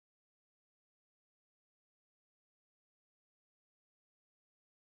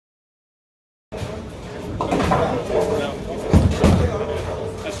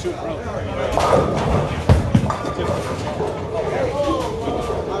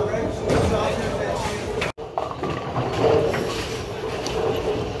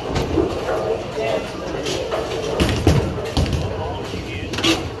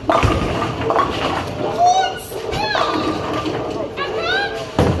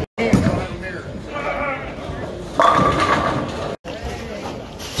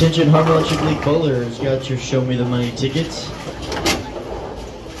Attention Harmon Electric League bowlers, got your Show Me the Money tickets.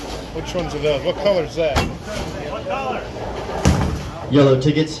 Which ones are those? What color is that? What color? Yellow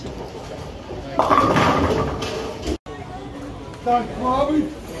tickets.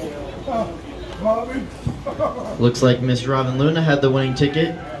 Looks like Miss Robin Luna had the winning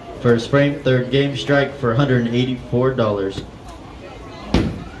ticket. First frame, third game strike for $184.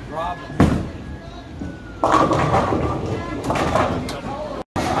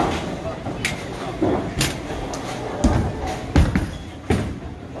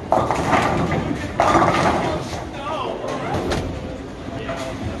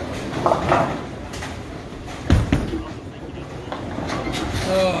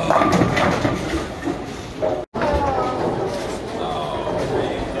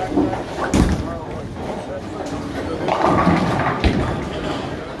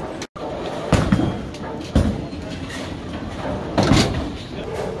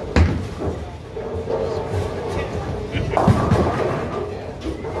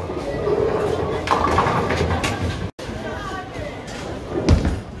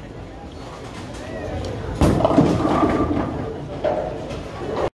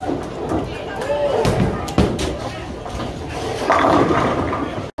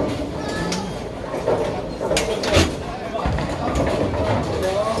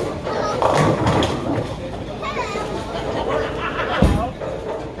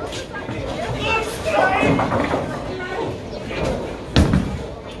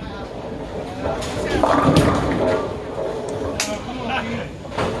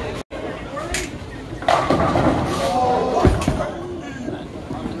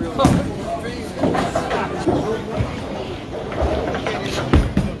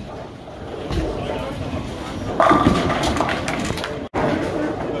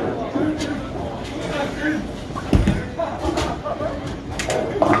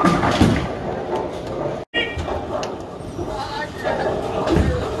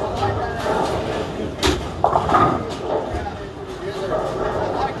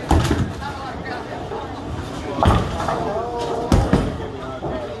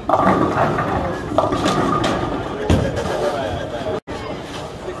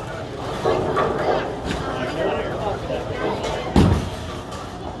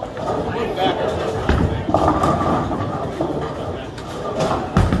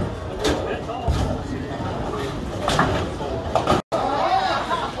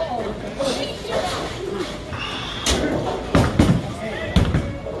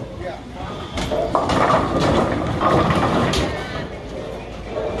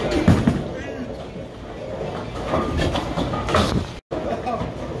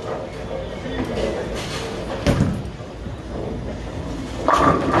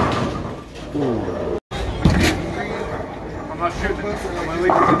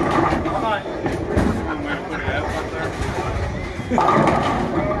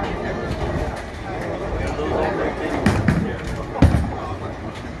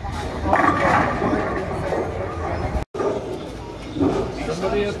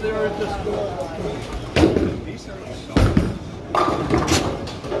 Somebody up there at the school.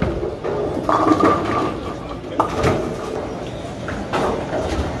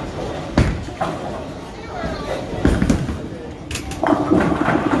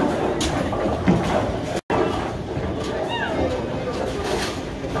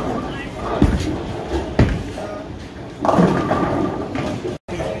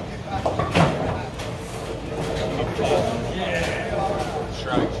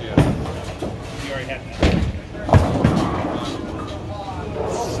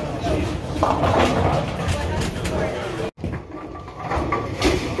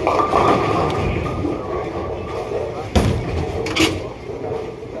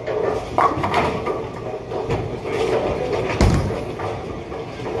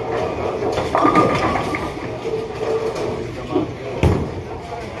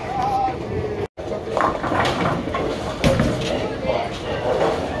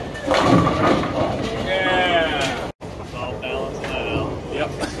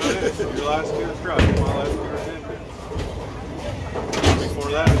 Your last year's truck, my last year's engine.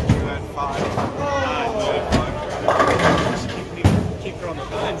 Before that, you had five. Keep throwing the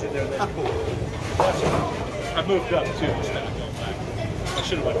nines in there. Then. I moved up too instead of going back. I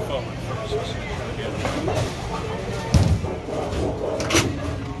should have went forward first.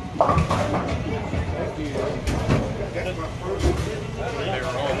 Thank you. They were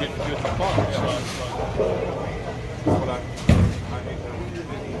all getting good to fun, so What I need to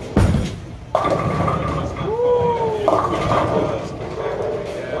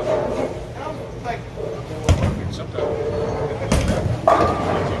sometimes.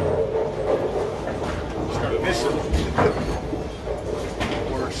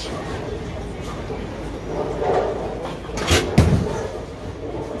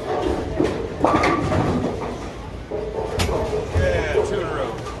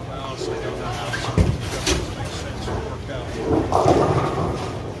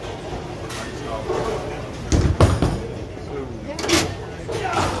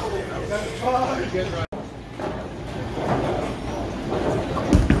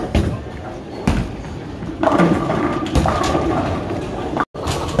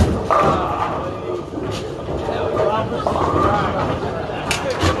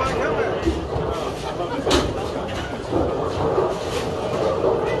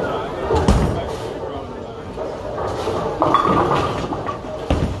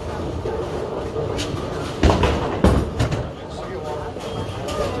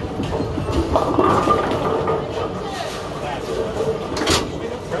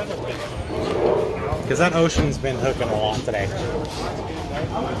 Because that ocean's been hooking a lot today.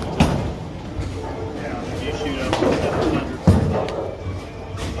 You shoot up to 700.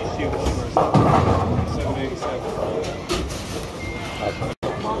 You shoot over 787.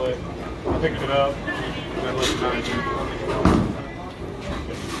 I picked it up and I left it on.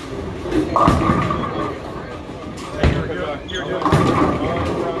 You're doing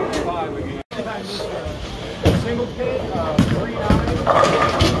 5 again. Single pit, 3.9.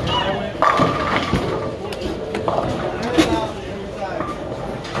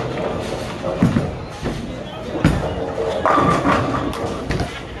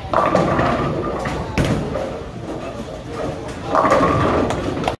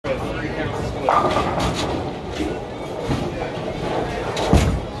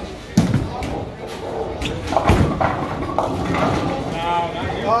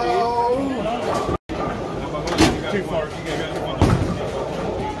 Too far.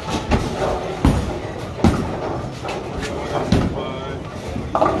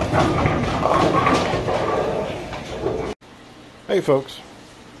 Hey folks,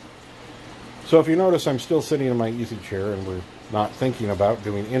 so if you notice I'm still sitting in my easy chair and we're not thinking about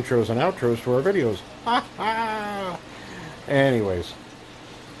doing intros and outros to our videos. Anyways,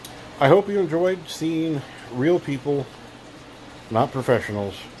 I hope you enjoyed seeing real people, not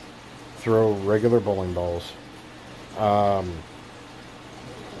professionals, throw regular bowling balls.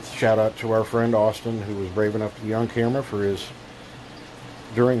 Shout out to our friend Austin, who was brave enough to be on camera for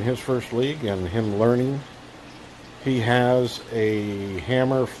during his first league and him learning. He has a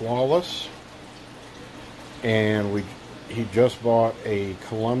Hammer Flawless, and he just bought a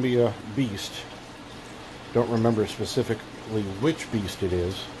Columbia Beast. Don't remember specifically which Beast it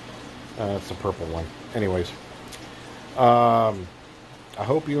is. It's a purple one. Anyways, I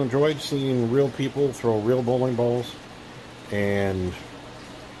hope you enjoyed seeing real people throw real bowling balls and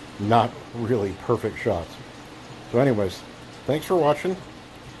not really perfect shots. So anyways, thanks for watching.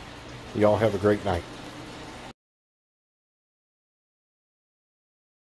 Y'all have a great night.